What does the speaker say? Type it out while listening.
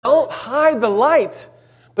don't hide the light,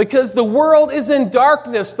 because the world is in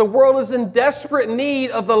darkness. The world is in desperate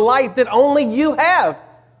need of the light that only you have.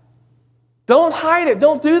 Don't hide it.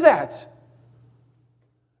 Don't do that.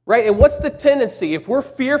 Right? And what's the tendency? If we're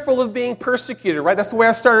fearful of being persecuted, right? That's the way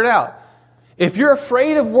I started out. If you're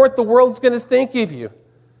afraid of what the world's going to think of you,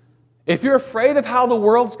 if you're afraid of how the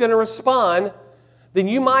world's going to respond, then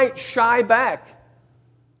you might shy back.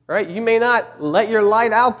 Right? You may not let your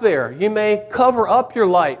light out there. You may cover up your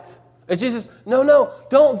light. And Jesus says, no,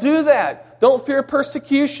 don't do that. Don't fear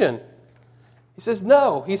persecution. He says,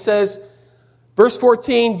 no. He says, verse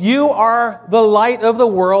 14, you are the light of the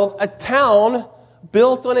world. A town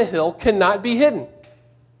built on a hill cannot be hidden.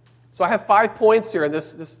 So I have 5 points here in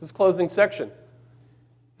this closing section.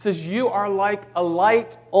 It says, you are like a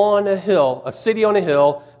light on a hill, a city on a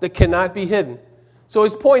hill that cannot be hidden. So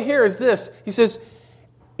his point here is this. He says,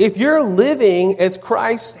 if you're living as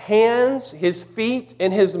Christ's hands, His feet,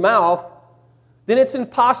 and His mouth, then it's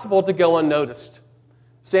impossible to go unnoticed.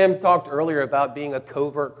 Sam talked earlier about being a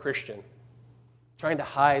covert Christian, trying to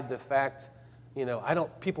hide the fact, I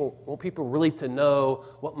want people really to know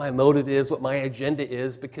what my motive is, what my agenda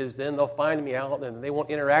is, because then they'll find me out and they won't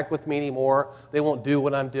interact with me anymore. They won't do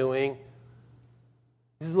what I'm doing.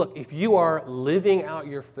 He says, look, if you are living out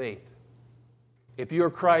your faith, if you are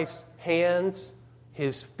Christ's hands,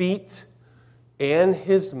 His feet, and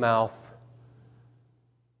His mouth,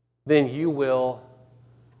 then you will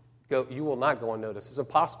not go unnoticed. It's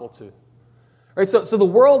impossible to. All right, so the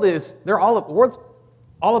world's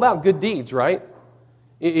all about good deeds, right?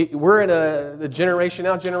 We're in the generation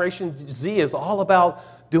now. Generation Z is all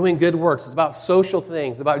about doing good works. It's about social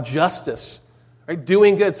things, about justice, right?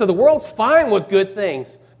 Doing good. So the world's fine with good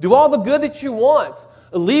things. Do all the good that you want.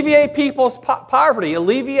 Alleviate people's poverty.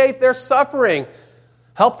 Alleviate their suffering.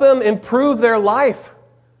 Help them improve their life.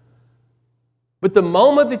 But the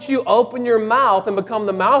moment that you open your mouth and become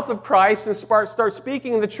the mouth of Christ and start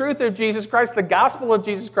speaking the truth of Jesus Christ, the gospel of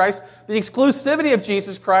Jesus Christ, the exclusivity of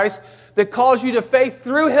Jesus Christ that calls you to faith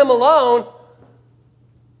through Him alone,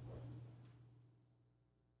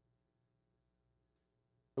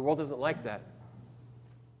 the world doesn't like that.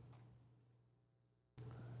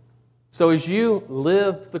 So as you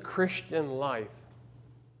live the Christian life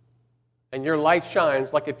and your light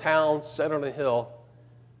shines like a town set on a hill,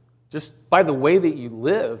 just by the way that you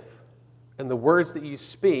live and the words that you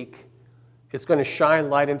speak, it's going to shine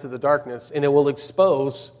light into the darkness, and it will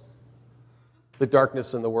expose the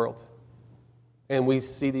darkness in the world. And we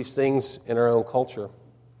see these things in our own culture.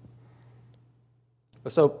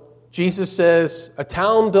 So Jesus says, a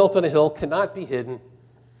town built on a hill cannot be hidden.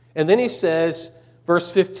 And then He says, verse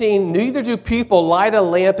 15, neither do people light a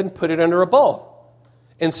lamp and put it under a bowl.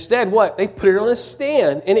 Instead, what? They put it on a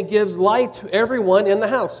stand, and it gives light to everyone in the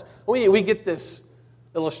house. We get this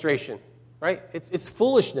illustration, right? It's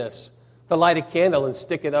foolishness to light a candle and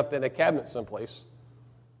stick it up in a cabinet someplace,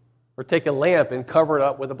 or take a lamp and cover it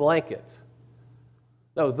up with a blanket.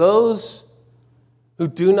 No, those who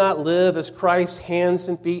do not live as Christ's hands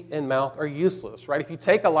and feet and mouth are useless, right? If you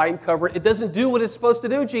take a light and cover it, it doesn't do what it's supposed to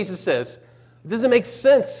do, Jesus says. It doesn't make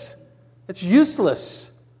sense. It's useless.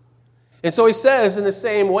 And so He says in the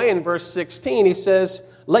same way in verse 16, He says,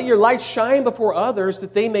 let your light shine before others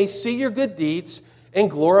that they may see your good deeds and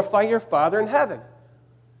glorify your Father in heaven.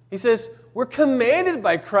 He says, we're commanded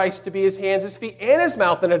by Christ to be His hands, His feet, and His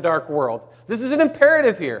mouth in a dark world. This is an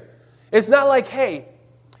imperative here. It's not like, hey,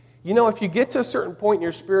 if you get to a certain point in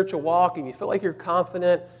your spiritual walk and you feel like you're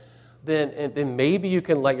confident, then maybe you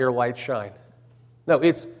can let your light shine. No,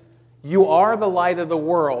 it's you are the light of the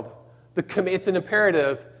world. It's an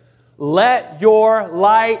imperative. Let your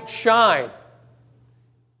light shine.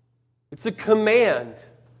 It's a command.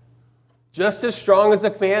 Just as strong as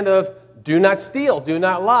the command of do not steal, do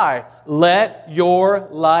not lie. Let your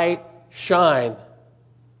light shine.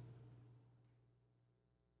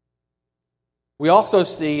 We also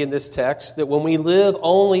see in this text that when we live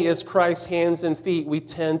only as Christ's hands and feet, we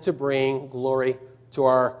tend to bring glory to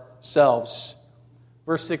ourselves.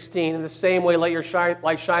 Verse 16, in the same way, let your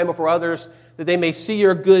light shine before others, that they may see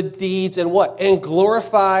your good deeds and what? And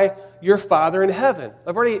glorify your Father in heaven.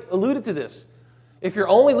 I've already alluded to this. If you're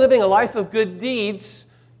only living a life of good deeds,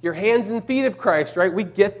 your hands and feet of Christ, right? We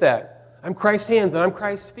get that. I'm Christ's hands and I'm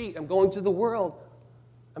Christ's feet. I'm going to the world.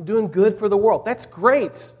 I'm doing good for the world. That's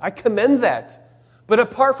great. I commend that. But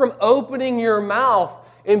apart from opening your mouth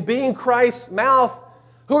and being Christ's mouth,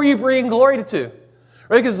 who are you bringing glory to?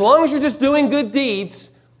 Right? Because as long as you're just doing good deeds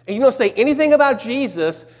and you don't say anything about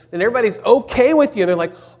Jesus, then everybody's okay with you. And they're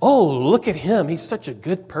like, oh, look at him. He's such a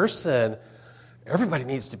good person. Everybody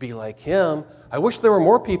needs to be like him. I wish there were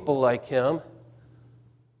more people like him.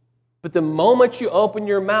 But the moment you open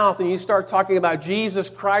your mouth and you start talking about Jesus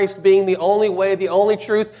Christ being the only way, the only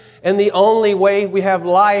truth, and the only way we have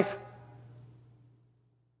life,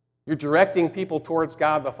 you're directing people towards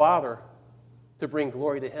God the Father to bring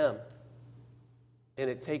glory to Him. And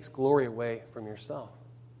it takes glory away from yourself.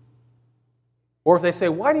 Or if they say,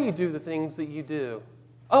 why do you do the things that you do?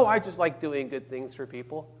 Oh, I just like doing good things for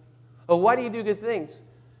people. Oh, why do you do good things?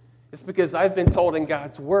 It's because I've been told in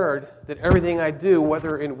God's Word that everything I do,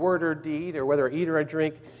 whether in word or deed, or whether I eat or I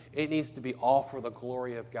drink, it needs to be all for the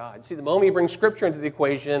glory of God. See, the moment you bring Scripture into the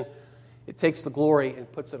equation, it takes the glory and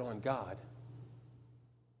puts it on God.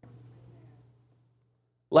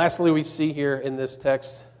 Lastly, we see here in this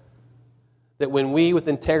text that when we with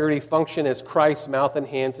integrity function as Christ's mouth and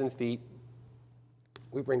hands and feet,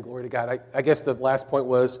 we bring glory to God. I guess the last point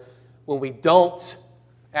was when we don't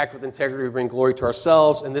act with integrity, we bring glory to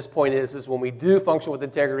ourselves. And this point is when we do function with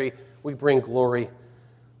integrity, we bring glory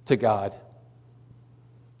to God.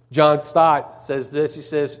 John Stott says this. He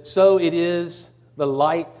says, so it is the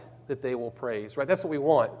light that they will praise. Right? That's what we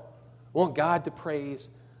want. We want God to praise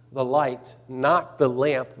the light, not the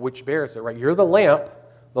lamp which bears it. Right? You're the lamp.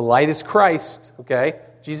 The light is Christ. Okay?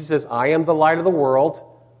 Jesus says, I am the light of the world.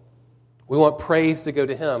 We want praise to go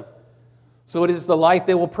to Him. So it is the light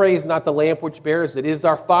they will praise, not the lamp which bears it. It is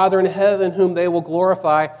our Father in heaven whom they will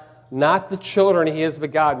glorify, not the children He has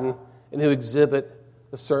begotten and who exhibit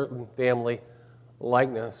a certain family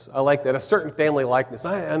likeness. I like that, a certain family likeness.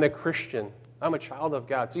 I'm a Christian. I'm a child of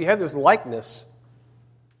God. So you have this likeness,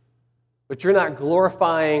 but you're not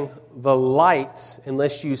glorifying the light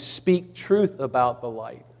unless you speak truth about the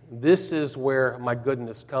light. This is where my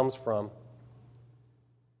goodness comes from.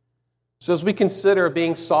 So as we consider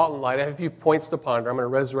being salt and light, I have a few points to ponder. I'm going to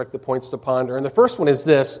resurrect the points to ponder. And the first one is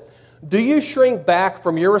this. Do you shrink back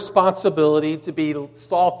from your responsibility to be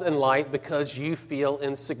salt and light because you feel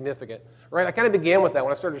insignificant? Right? I kind of began with that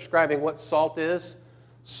when I started describing what salt is.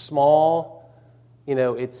 Small.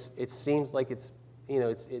 It seems like it's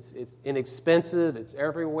inexpensive. It's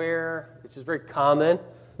everywhere. It's just very common.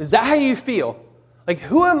 Is that how you feel? Like,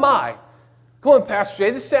 who am I? Come on, Pastor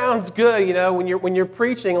Jay, this sounds good, when you're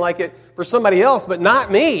preaching like it for somebody else, but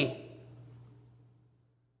not me.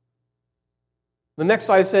 The next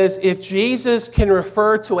slide says, if Jesus can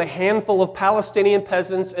refer to a handful of Palestinian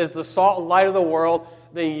peasants as the salt and light of the world,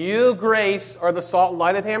 then you, Grace, are the salt and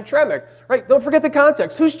light of Hamtramck. Right? Don't forget the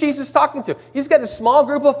context. Who's Jesus talking to? He's got a small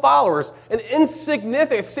group of followers, an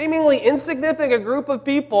insignificant, seemingly insignificant group of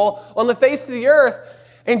people on the face of the earth.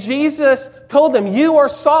 And Jesus told them, you are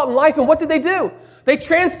salt and life. And what did they do? They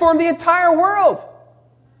transformed the entire world.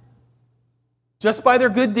 Just by their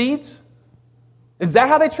good deeds? Is that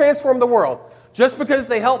how they transformed the world? Just because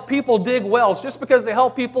they helped people dig wells, just because they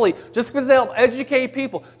helped people eat, just because they helped educate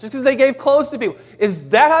people, just because they gave clothes to people. Is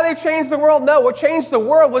that how they changed the world? No. What changed the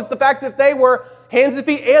world was the fact that they were hands and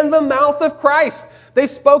feet and the mouth of Christ. They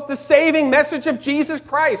spoke the saving message of Jesus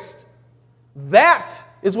Christ. That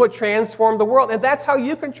is what transformed the world. And that's how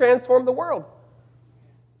you can transform the world.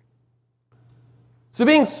 So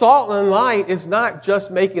being salt and light is not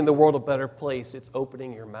just making the world a better place. It's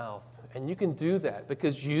opening your mouth. And you can do that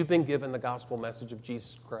because you've been given the gospel message of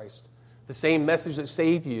Jesus Christ. The same message that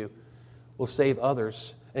saved you will save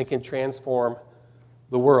others and can transform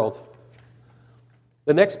the world.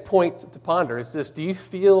 The next point to ponder is this. Do you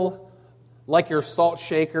feel like your salt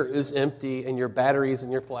shaker is empty and your batteries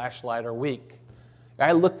and your flashlight are weak?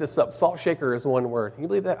 I looked this up. Salt shaker is one word. Can you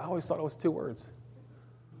believe that? I always thought it was two words.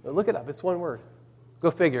 But look it up. It's one word. Go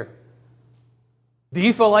figure. Do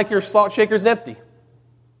you feel like your salt shaker is empty?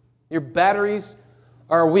 Your batteries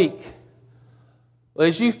are weak. Well,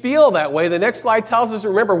 as you feel that way, the next slide tells us,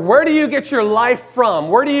 remember, where do you get your life from?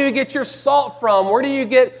 Where do you get your salt from? Where do you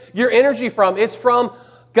get your energy from? It's from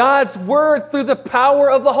God's Word through the power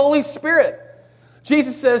of the Holy Spirit.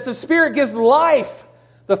 Jesus says the Spirit gives life.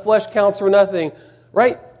 The flesh counts for nothing.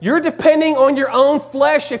 Right? You're depending on your own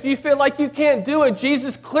flesh if you feel like you can't do it.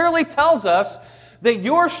 Jesus clearly tells us that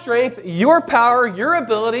your strength, your power, your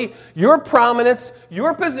ability, your prominence,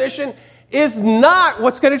 your position is not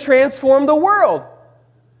what's going to transform the world.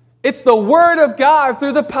 It's the Word of God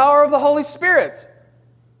through the power of the Holy Spirit.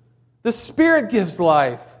 The Spirit gives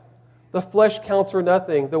life. The flesh counts for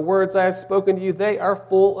nothing. The words I have spoken to you, they are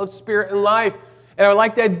full of spirit and life. And I would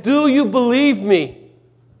like to add, do you believe me?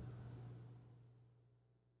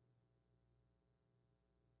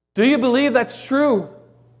 Do you believe that's true?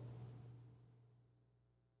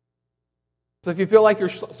 So if you feel like your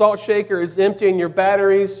salt shaker is empty and your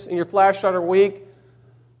batteries and your flashlight are weak,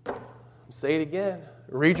 say it again.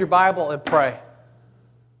 Read your Bible and pray.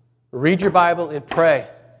 Read your Bible and pray.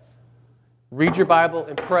 Read your Bible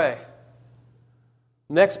and pray.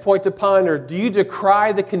 Next point to ponder, do you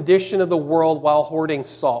decry the condition of the world while hoarding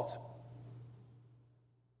salt?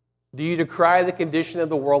 Do you decry the condition of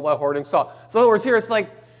the world while hoarding salt? So in other words, here it's like,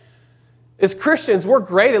 as Christians, we're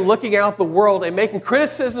great at looking out the world and making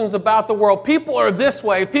criticisms about the world. People are this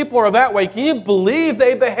way, people are that way. Can you believe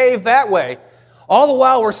they behave that way? All the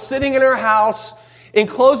while we're sitting in our house,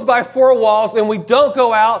 enclosed by four walls, and we don't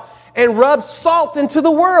go out and rub salt into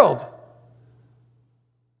the world.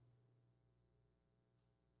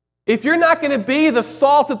 If you're not going to be the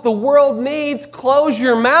salt that the world needs, close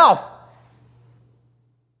your mouth.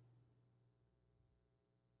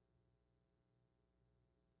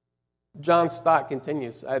 John Stott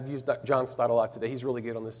continues. I've used John Stott a lot today. He's really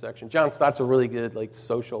good on this section. John Stott's a really good,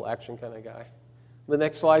 social action kind of guy. The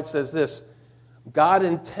next slide says this: God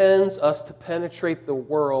intends us to penetrate the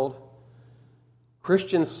world.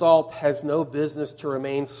 Christian salt has no business to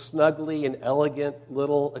remain snugly and elegant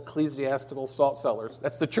little ecclesiastical salt cellars.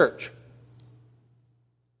 That's the church.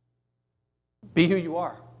 Be who you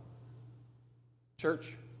are. Church.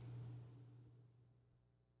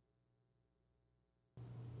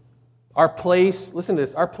 Our place, listen to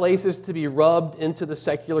this, our place is to be rubbed into the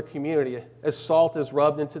secular community as salt is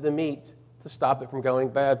rubbed into the meat to stop it from going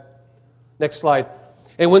bad. Next slide.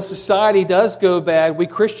 And when society does go bad, we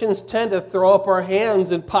Christians tend to throw up our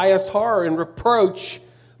hands in pious horror and reproach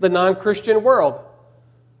the non-Christian world.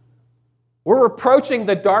 We're reproaching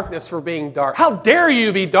the darkness for being dark. How dare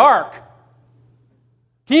you be dark?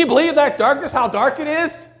 Can you believe that darkness, how dark it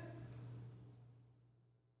is?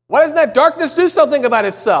 Why doesn't that darkness do something about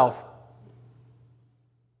itself?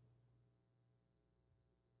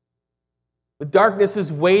 The darkness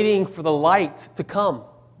is waiting for the light to come.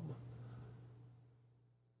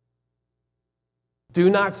 Do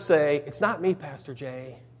not say, "It's not me, Pastor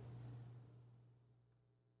Jay."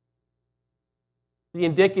 The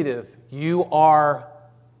indicative, you are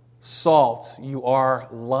salt, you are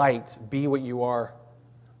light, be what you are.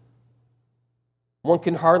 One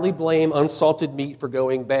can hardly blame unsalted meat for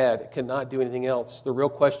going bad. It cannot do anything else. The real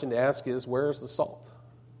question to ask is, where's the salt?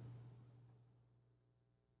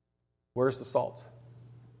 Where's the salt?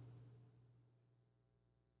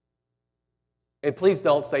 And please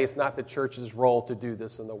don't say it's not the church's role to do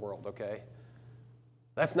this in the world, okay?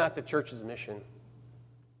 That's not the church's mission.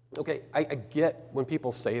 Okay, I get when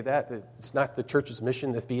people say that it's not the church's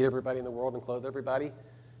mission to feed everybody in the world and clothe everybody.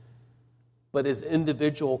 But as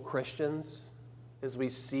individual Christians, as we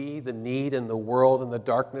see the need in the world and the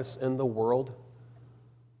darkness in the world,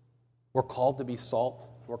 we're called to be salt.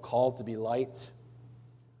 We're called to be light.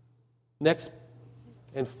 Next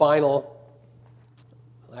and final,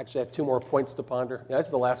 actually I have two more points to ponder.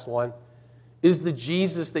 That's the last one. Is the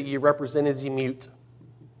Jesus that you represent, is he mute?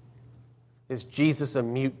 Is Jesus a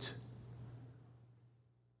mute?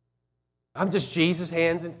 I'm just Jesus'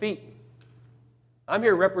 hands and feet. I'm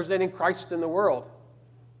here representing Christ in the world.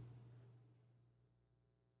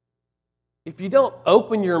 If you don't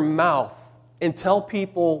open your mouth and tell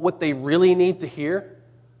people what they really need to hear,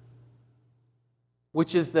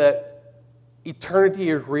 which is that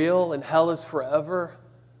eternity is real and hell is forever,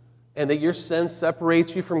 and that your sin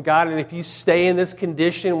separates you from God, and if you stay in this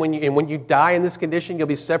condition, when you die in this condition, you'll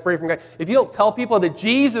be separated from God. If you don't tell people that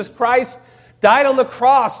Jesus Christ died on the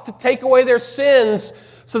cross to take away their sins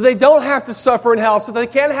so they don't have to suffer in hell, so they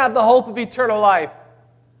can have the hope of eternal life,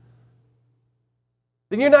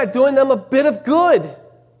 then you're not doing them a bit of good.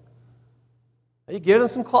 You give them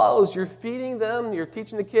some clothes, you're feeding them, you're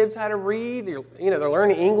teaching the kids how to read, they're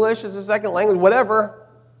learning English as a second language, whatever.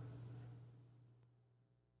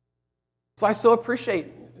 So I so appreciate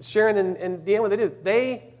Sharon and Deanne what they do.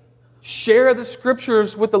 They share the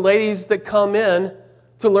scriptures with the ladies that come in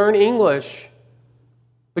to learn English.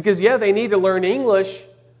 Because, they need to learn English,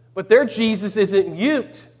 but their Jesus isn't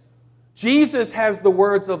mute. Jesus has the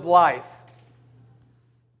words of life.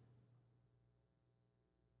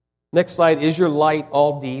 Next slide, is your light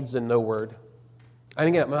all deeds and no word? And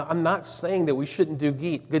again, I'm not saying that we shouldn't do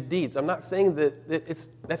good deeds. I'm not saying that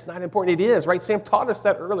that's not important. It is, right? Sam taught us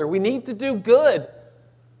that earlier. We need to do good.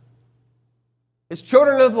 As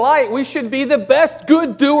children of light, we should be the best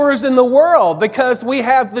good doers in the world because we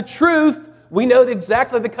have the truth. We know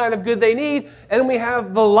exactly the kind of good they need, and we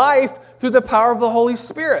have the life through the power of the Holy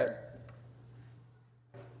Spirit.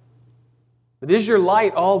 But is your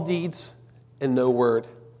light all deeds and no word?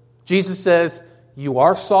 Jesus says, you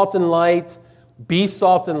are salt and light. Be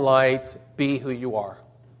salt and light. Be who you are.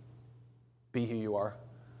 Be who you are.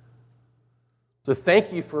 So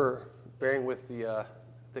thank you for bearing with the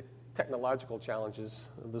technological challenges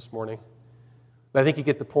of this morning. But I think you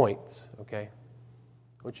get the point, okay?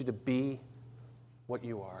 I want you to be what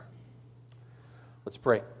you are. Let's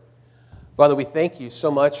pray. Father, we thank you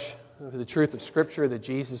so much for the truth of Scripture that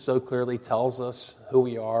Jesus so clearly tells us who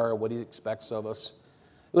we are, what he expects of us.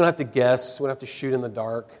 We don't have to guess. We don't have to shoot in the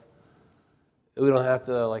dark. We don't have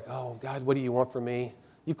to oh, God, what do you want from me?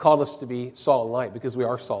 You've called us to be salt and light because we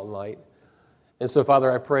are salt and light. And so,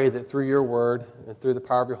 Father, I pray that through your word and through the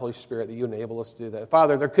power of your Holy Spirit that you enable us to do that.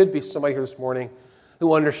 Father, there could be somebody here this morning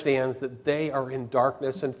who understands that they are in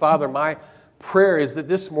darkness. And Father, my prayer is that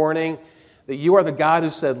this morning that you are the God who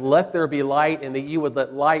said, let there be light, and that you would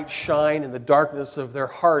let light shine in the darkness of their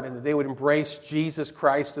heart, and that they would embrace Jesus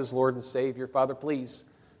Christ as Lord and Savior. Father, please,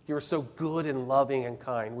 you are so good and loving and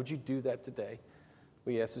kind. Would you do that today?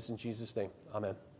 We ask this in Jesus' name. Amen.